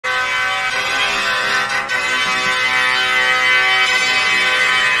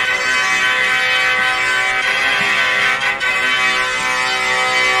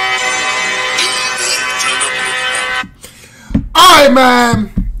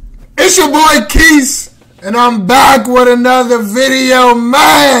man, it's your boy Keith, and I'm back with another video,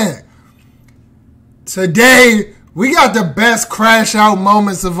 man. Today, we got the best crash out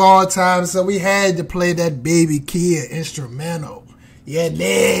moments of all time, so we had to play that Baby Kia instrumental. Yeah,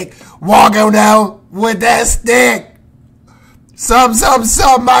 dig? Walking out with that stick. Some,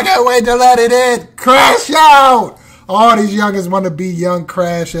 I can't wait to let it in. Crash out! All these youngins want to be young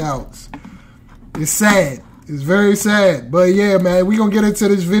crash outs. It's sad. It's very sad. But yeah, man, we gonna get into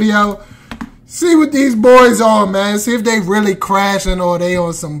this video. See what these boys on, man. See if they really crashing or they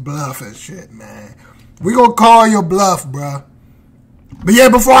on some bluff and shit, man. We gonna call your bluff, bruh. But yeah,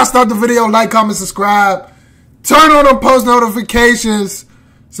 before I start the video, like, comment, subscribe. Turn on them post notifications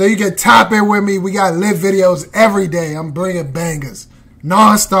so you can tap in with me. We got lit videos every day. I'm bringing bangers.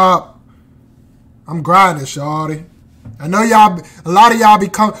 Non-stop. I'm grinding, shawty. I know y'all, a lot of y'all be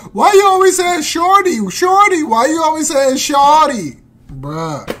coming. Why you always saying shorty? Shorty, why you always saying shorty?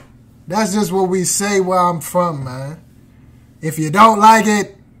 Bruh, that's just what we say where I'm from, man. If you don't like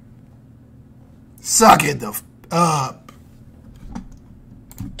it, suck it the up.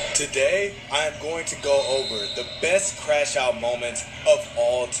 Today, I am going to go over the best crash out moments of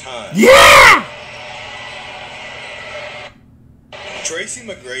all time. Yeah! Tracy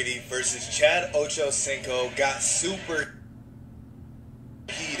McGrady versus Chad Ochocinco got super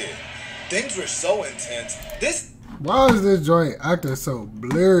heated. Things were so intense. Why is this joint acting so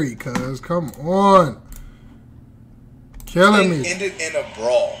blurry, cuz? Come on. Killing me. Ended in a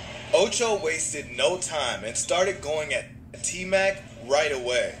brawl. Ocho wasted no time and started going at T-Mac right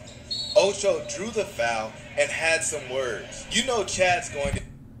away. Ocho drew the foul and had some words. You know Chad's going to...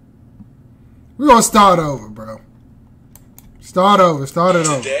 We're going to start over, bro. Start it over.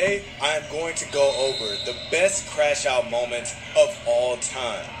 Today, I am going to go over the best crash out moments of all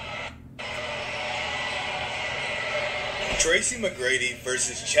time. Tracy McGrady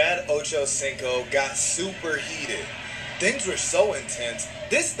versus Chad Ochocinco got super heated. Things were so intense,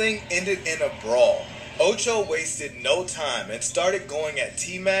 this thing ended in a brawl. Ocho wasted no time and started going at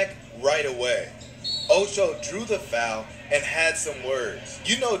T-Mac right away. Ocho drew the foul and had some words.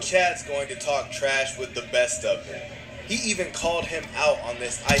 You know Chad's going to talk trash with the best of them. He even called him out on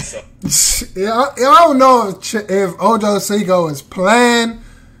this ISO. Yeah, I don't know if Ochocinco is playing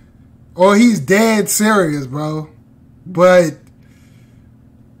or he's dead serious, bro. But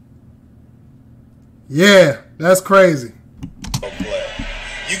yeah, that's crazy.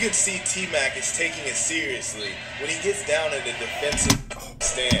 You can see T-Mac is taking it seriously when he gets down in the defensive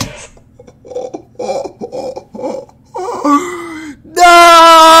stance.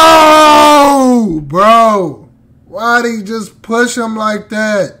 No, bro. Why'd he just push him like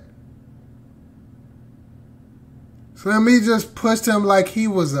that? Slim, he just pushed him like he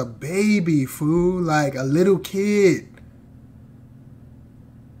was a baby, fool. Like a little kid.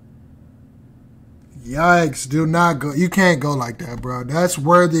 Yikes, do not go. You can't go like that, bro. That's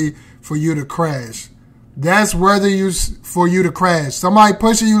worthy for you to crash. That's worthy for you to crash. Somebody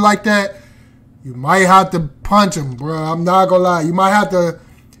pushing you like that, you might have to punch him, bro. I'm not gonna lie. You might have to.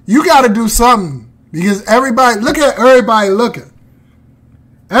 You got to do something. Because everybody, look at everybody looking.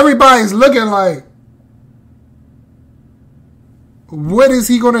 Everybody's looking like, what is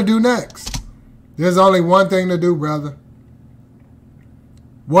he going to do next? There's only one thing to do, brother.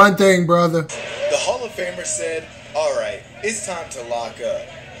 One thing, brother. The Hall of Famer said, all right, it's time to lock up.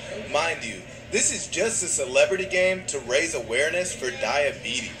 Mind you, this is just a celebrity game to raise awareness for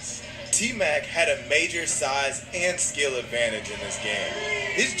diabetes. T-Mac had a major size and skill advantage in this game.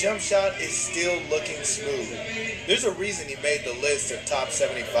 His jump shot is still looking smooth. There's a reason he made the list of top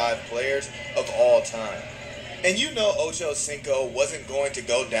 75 players of all time. And you know Ochocinco wasn't going to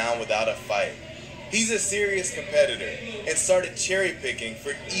go down without a fight. He's a serious competitor and started cherry picking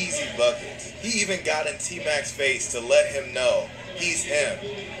for easy buckets. He even got in T-Mac's face to let him know he's him.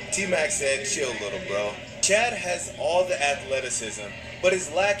 T-Mac said, chill little bro. Chad has all the athleticism, but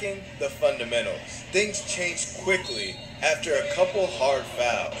is lacking the fundamentals. Things changed quickly after a couple hard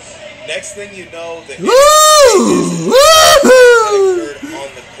fouls. Next thing you know, the occurred on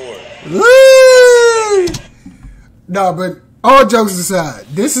the court. No, but all jokes aside,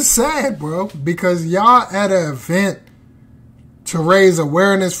 this is sad, bro, because y'all at an event to raise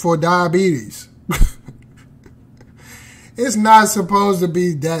awareness for diabetes. It's not supposed to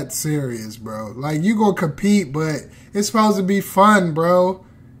be that serious, bro. Like, you gonna compete, but it's supposed to be fun, bro.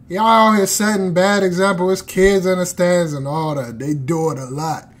 Y'all out here setting bad example. It's kids in the stands and all that. They do it a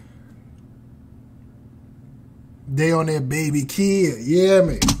lot. They on their Baby Kia, yeah,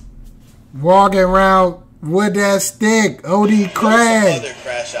 me. Walking around with that stick, OD crash. Other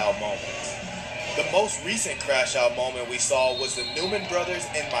crash out moments. The most recent crash out moment we saw was the Newman brothers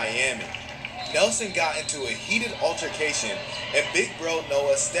in Miami. Nelson got into a heated altercation, and Big Bro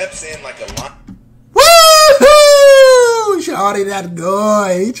Noah steps in like a lion. Woo-hoo! Shawty that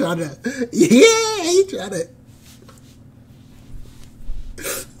guy. He trying to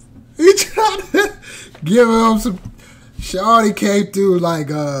give him some. Shawty came through like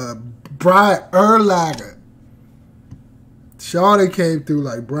Brian Urlacher. Shawty came through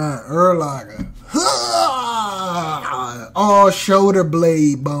like Brian Urlacher. All shoulder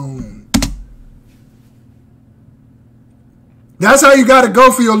blade bone. That's how you got to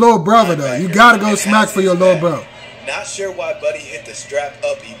go for your little brother, though. You got to go smack for your little bro. Not sure why Buddy hit the strap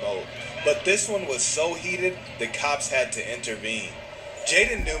up emote, but this one was so heated, the cops had to intervene.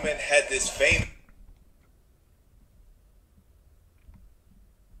 Jaden Newman had this famous...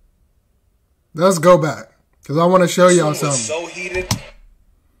 Let's go back, because I want to show y'all something. So heated.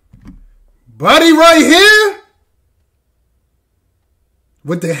 Buddy right here,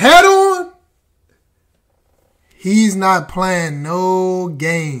 with the hat on, he's not playing no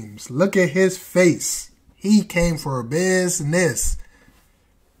games. Look at his face. He came for business.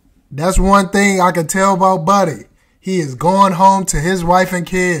 That's one thing I can tell about Buddy. He is going home to his wife and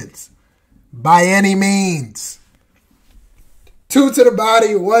kids. By any means. 2 to the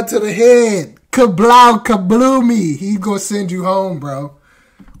body, 1 to the head. Kablow, kabloomy. He gonna send you home, bro.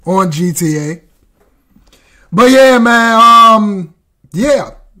 On GTA. But yeah, man.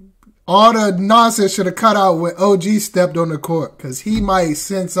 Yeah. All the nonsense should have cut out when OG stepped on the court. Because he might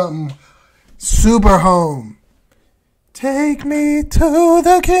send something super home. Take me to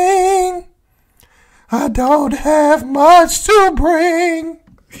the king. I don't have much to bring.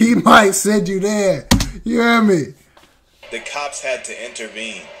 He might send you there. You hear me? The cops had to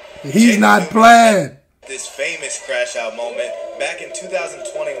intervene. He's not playing. This famous crash out moment back in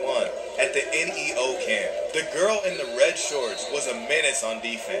 2021 at the NEO camp. The girl in the red shorts was a menace on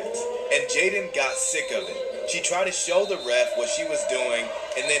defense, and Jaden got sick of it. She tried to show the ref what she was doing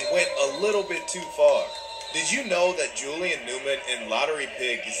and then went a little bit too far. Did you know that Julian Newman and lottery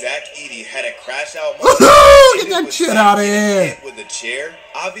pig Zach Edey had a crash out moment? Get that shit out of here. With a chair.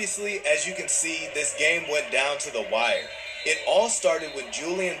 Obviously, as you can see, this game went down to the wire. It all started when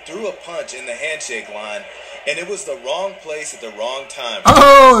Julian threw a punch in the handshake line, and it was the wrong place at the wrong time.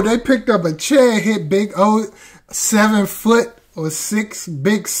 Oh, they picked up a chair, hit Big O, 7 foot or 6,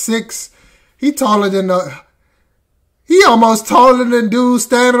 Big 6. He taller than he almost taller than dude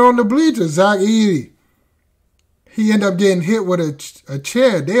standing on the bleachers, Zach Edey. He ended up getting hit with a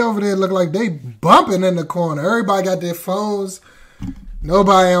chair. They over there look like they bumping in the corner. Everybody got their phones.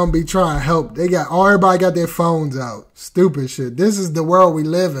 Nobody don't be trying to help. Everybody got their phones out. Stupid shit. This is the world we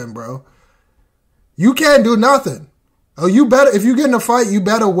live in, bro. You can't do nothing. Oh, you better, if you get in a fight, you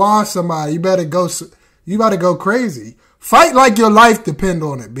better watch somebody. You better go crazy. Fight like your life depend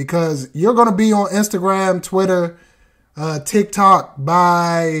on it, because you're going to be on Instagram, Twitter, TikTok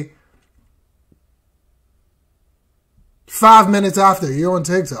by 5 minutes after you're on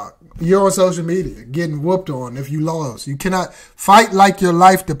TikTok. You're on social media getting whooped on if you lost. You cannot fight like your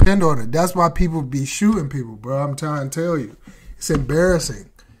life depend on it. That's why people be shooting people, bro. I'm trying to tell you. It's embarrassing.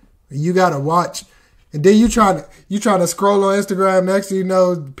 You got to watch. And then you try to scroll on Instagram. Next thing you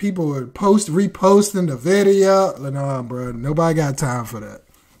know, people are reposting the video. Nah, bro. Nobody got time for that.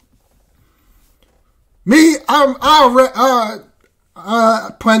 Me, I'll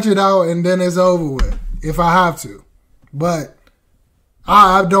punch it out and then it's over with if I have to. But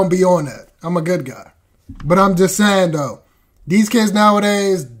I don't be on that. I'm a good guy. But I'm just saying, though, these kids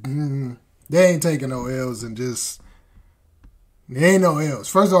nowadays, they ain't taking no L's and just, there ain't no L's.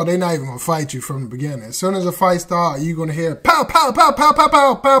 First of all, they not even going to fight you from the beginning. As soon as the fight starts, you're going to hear pow, pow, pow, pow, pow,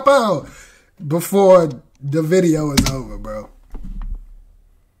 pow, pow, pow, before the video is over, bro.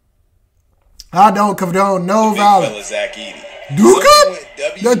 I don't condone no violence. Zach Edey.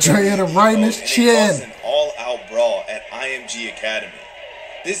 Duka? That Dre had him right in his chin. An all-out brawl at IMG Academy.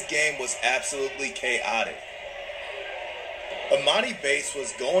 This game was absolutely chaotic. Amani Bates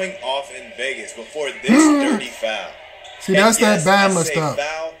was going off in Vegas before this dirty foul. See, that's that Bama stuff.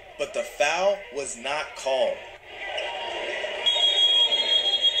 Foul, but the foul was not called.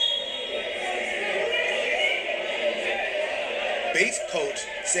 Bates' coach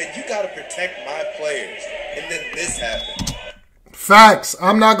said, "You got to protect my players," and then this happened. Facts.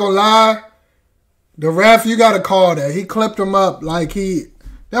 I'm not gonna lie. The ref, you gotta call that. He clipped him up like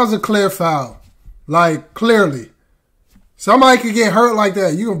that was a clear foul. Like, clearly. Somebody could get hurt like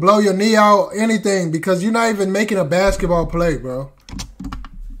that. You can blow your knee out, anything, because you're not even making a basketball play, bro.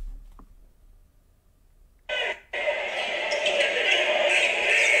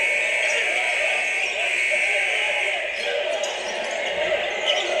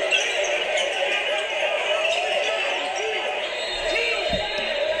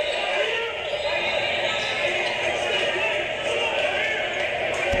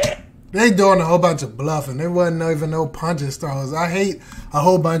 They doing a whole bunch of bluffing. There wasn't even no punches throws. I hate a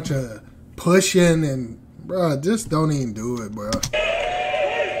whole bunch of pushing and, bro, just don't even do it, bro.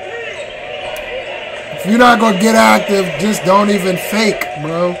 If you're not going to get active, just don't even fake,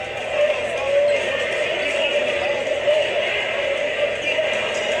 bro.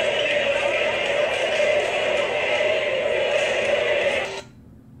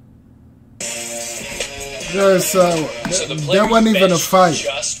 That wasn't even a fight.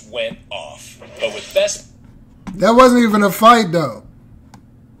 Just went off, but with best. That wasn't even a fight, though.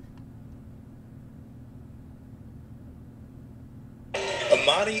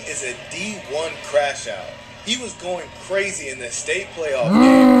 Amani is a D1 crash out. He was going crazy in the state playoff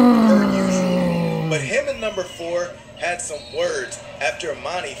game per usual, but him and number 4 had some words after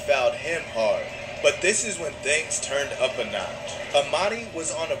Amani fouled him hard. But this is when things turned up a notch. Amani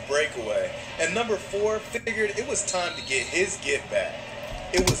was on a breakaway, and number 4 figured it was time to get his get back.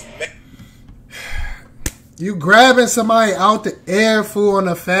 It was... You grabbing somebody out the air, fool, on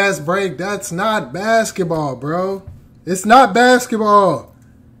a fast break, that's not basketball, bro. It's not basketball.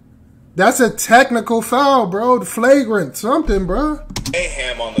 That's a technical foul, bro. Flagrant, something, bro.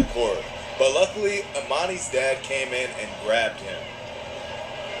 Mayhem on the court. But luckily, Amani's dad came in and grabbed him.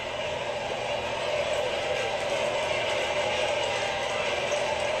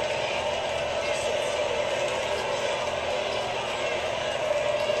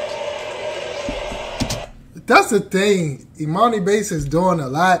 That's the thing. Imani Bates is doing a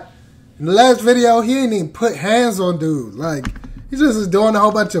lot. In the last video, he ain't even put hands on dude. Like, he just is doing a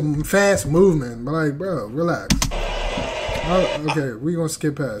whole bunch of fast movement. But like, bro, relax. Okay, we're going to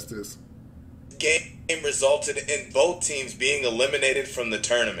skip past this. Game resulted in both teams being eliminated from the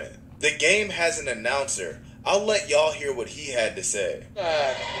tournament. The game has an announcer. I'll let y'all hear what he had to say.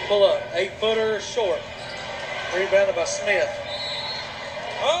 Pull up. 8-footer short. Rebounded by Smith.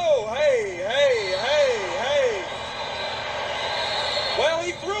 Oh, hey. Well,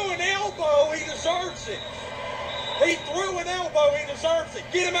 he threw an elbow. He deserves it. He threw an elbow. He deserves it.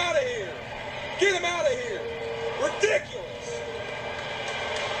 Get him out of here. Get him out of here. Ridiculous.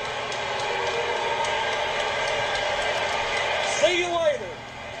 See you later.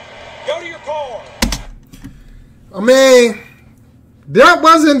 Go to your car. I mean, that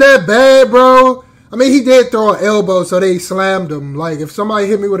wasn't that bad, bro. I mean, he did throw an elbow, so they slammed him. Like, if somebody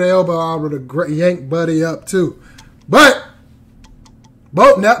hit me with an elbow, I would have yanked Buddy up, too. But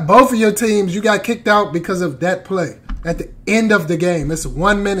both of your teams, you got kicked out because of that play at the end of the game. It's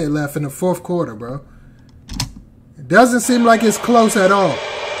 1 minute left in the fourth quarter, bro. It doesn't seem like it's close at all.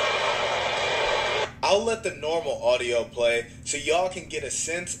 I'll let the normal audio play so y'all can get a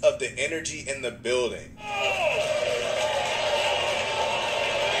sense of the energy in the building.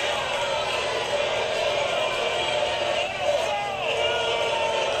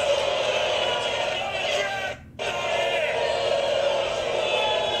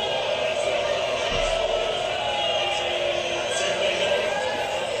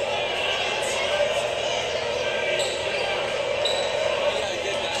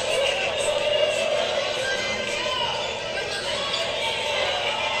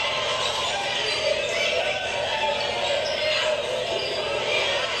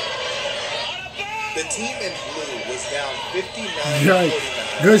 The team in blue was down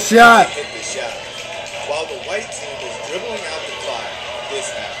 59-49. Good shot. Hit the shot. While the white team was dribbling out the clock, this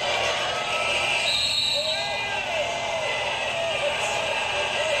happened.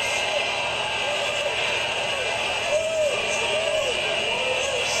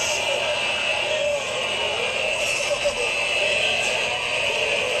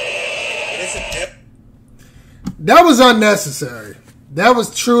 That was unnecessary. That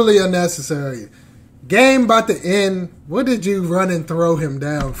was truly unnecessary. Game about to end. What did you run and throw him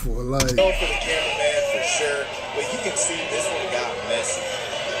down for? Like, Go for the cameraman for sure, but you can see this one got messy.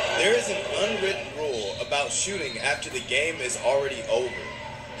 There is an unwritten rule about shooting after the game is already over.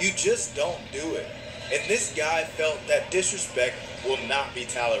 You just don't do it. And this guy felt that disrespect will not be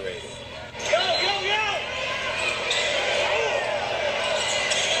tolerated. Go, go, go!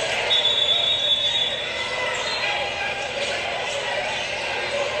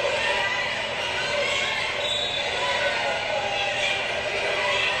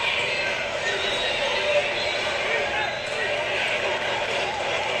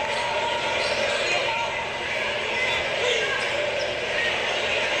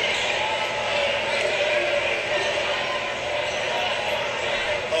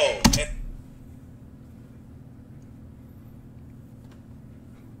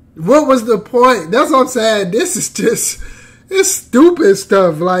 what was the point? That's what I'm saying. This is just, it's stupid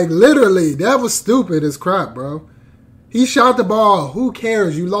stuff. Like, literally, that was stupid as crap, bro. He shot the ball. Who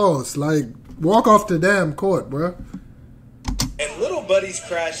cares? You lost. Like, walk off the damn court, bro. And little buddies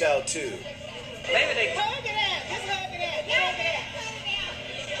crash out too.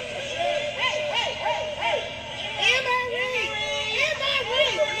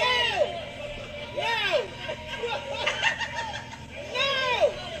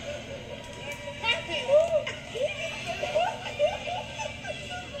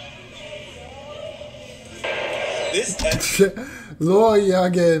 Lord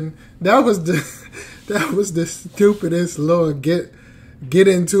Youngin, that was the stupidest Lord get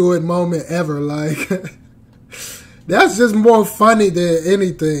into it moment ever. Like, that's just more funny than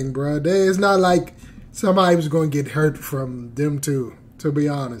anything, bro. It's not like somebody was going to get hurt from them two, to be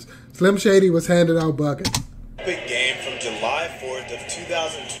honest. Slim Shady was handing out buckets. Big game from July 4th of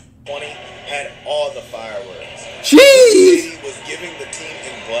 2020 had all the fireworks. Jeez! Shady was giving the team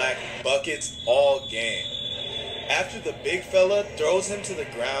in black buckets all game. After the big fella throws him to the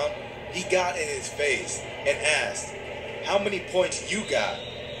ground, he got in his face and asked, "How many points you got?"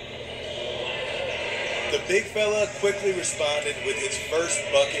 The big fella quickly responded with his first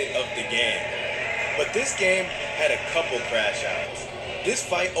bucket of the game. But this game had a couple crash outs. This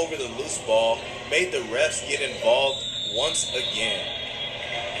fight over the loose ball made the refs get involved once again.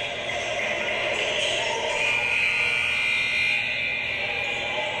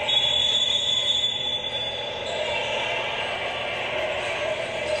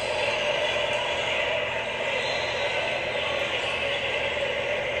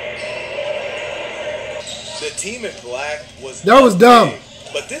 The team in black was dumb. big,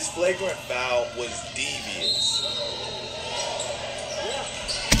 but this flagrant foul was devious.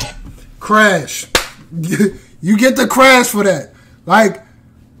 Crash. You get the crash for that. Like,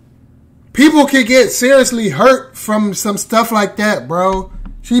 people can get seriously hurt from some stuff like that, bro.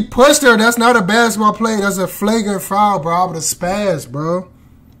 She pushed her. That's not a basketball play. That's a flagrant foul, bro. I would have spazzed, bro.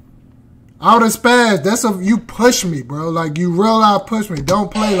 I would have spazzed. That's a, you push me, bro. Like, you real life push me.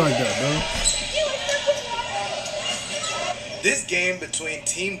 Don't play like that, bro. This game between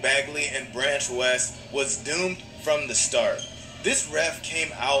Team Bagley and Branch West was doomed from the start. This ref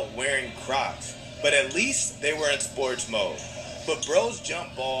came out wearing Crocs, but at least they were in sports mode. But Bro's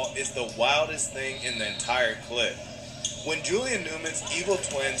jump ball is the wildest thing in the entire clip. When Julian Newman's evil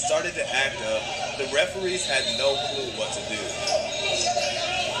twin started to act up, the referees had no clue what to do.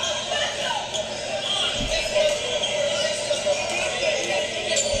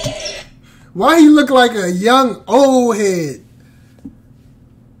 Why he look like a young old head?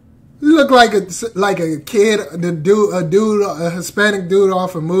 He look like a kid, a Hispanic dude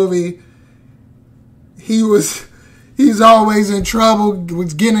off a movie. He's always in trouble,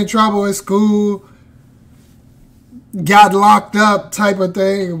 was getting in trouble at school, got locked up type of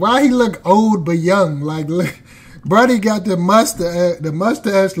thing. Why he look old but young? Like, Brody got the mustache. The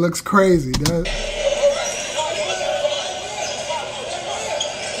mustache looks crazy, does.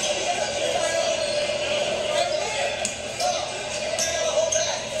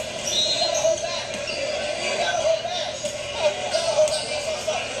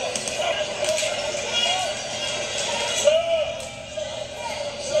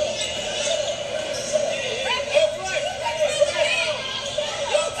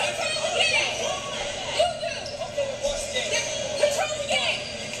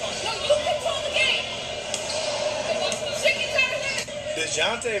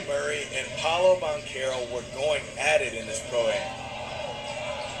 DeJounte Murray and Paolo Banchero were going at it in this pro-am.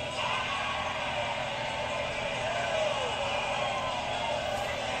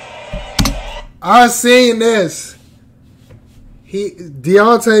 I seen this.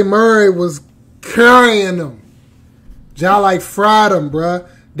 Deontay Murray was carrying them. Y'all like fried them, bruh.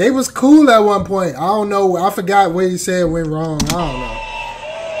 They was cool at one point. I don't know. I forgot what he said went wrong. I don't know.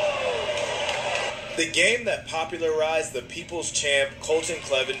 The game that popularized the People's Champ, Colton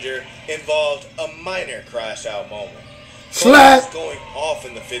Clevenger, involved a minor crash-out moment. Slap! Was going off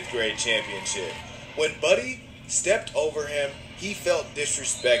in the 5th grade championship. When Buddy stepped over him, he felt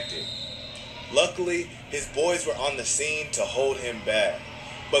disrespected. Luckily, his boys were on the scene to hold him back.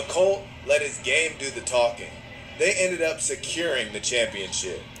 But Colt let his game do the talking. They ended up securing the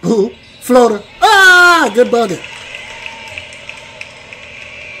championship. Ooh, floater. Ah, good bucket.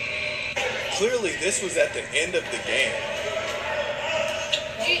 Clearly, this was at the end of the game.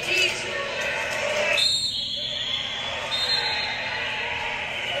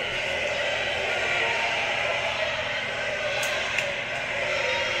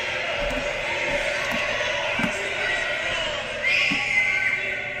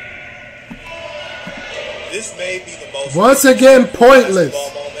 This may be the most once again pointless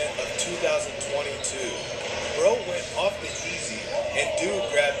moment of 2022. Bro went off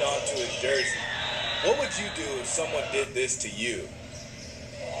someone did this to you?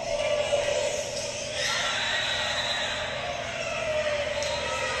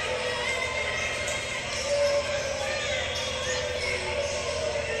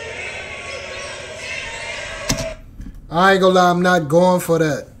 I ain't gonna lie, I'm not going for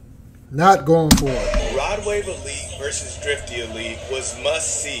that. Not going for it. Rod Wave Elite versus Drifty Elite was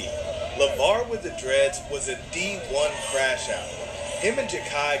must-see. LeVar with the dreads was a D1 crash out. Him and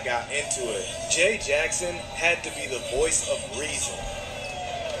Jakai got into it. Jay Jackson had to be the voice of reason.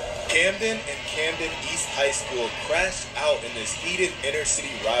 Camden and Camden East High School crashed out in this heated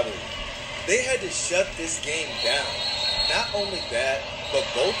inner-city rivalry. They had to shut this game down. Not only that, but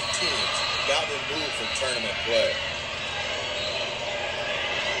both teams got removed from tournament play.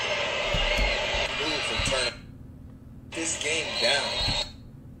 This game down.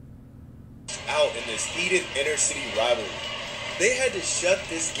 Out in this heated inner-city rivalry. They had to shut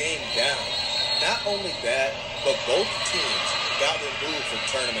this game down. Not only that, but both teams got removed from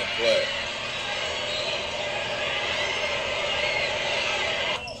tournament play.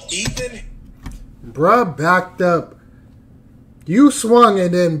 Ethan. Bruh backed up. You swung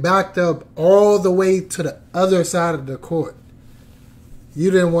and then backed up all the way to the other side of the court. You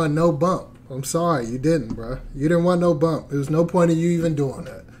didn't want no bump. I'm sorry, you didn't, bruh. You didn't want no bump. There was no point in you even doing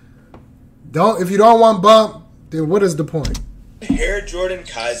that. If you don't want bump, then what is the point? Hair Jordan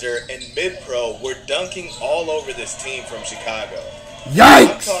Kaiser and Mid-Pro were dunking all over this team from Chicago. Yikes!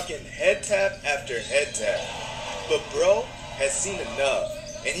 I'm talking head tap after head tap. But bro has seen enough,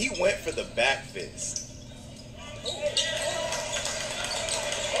 and he went for the back fist.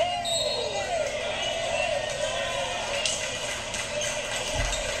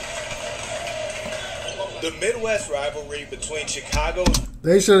 The Midwest rivalry between Chicago,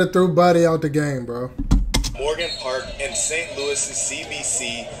 They should have threw Buddy out the game, bro. Morgan Park, and St. Louis's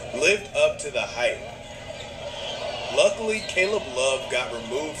CBC lived up to the hype. Luckily, Caleb Love got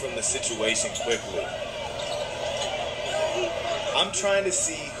removed from the situation quickly. I'm trying to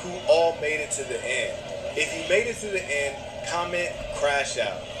see who all made it to the end. If you made it to the end, comment crash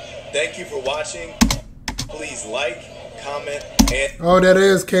out. Thank you for watching. Please like, comment, and... Oh, that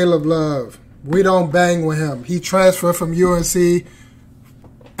is Caleb Love. We don't bang with him. He transferred from UNC.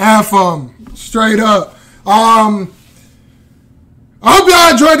 F him. Straight up. I hope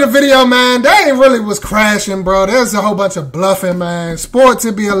y'all enjoyed the video, man. They ain't really was crashing, bro. There's a whole bunch of bluffing, man. Sports,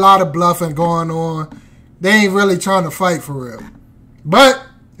 it be a lot of bluffing going on. They ain't really trying to fight for real. But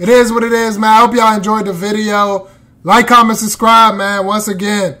it is what it is, man. I hope y'all enjoyed the video. Like, comment, subscribe, man. Once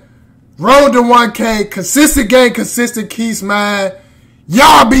again, road to 1K. Consistent game, consistent keys, man.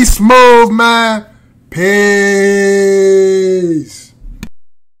 Y'all be smooth, man. Peace.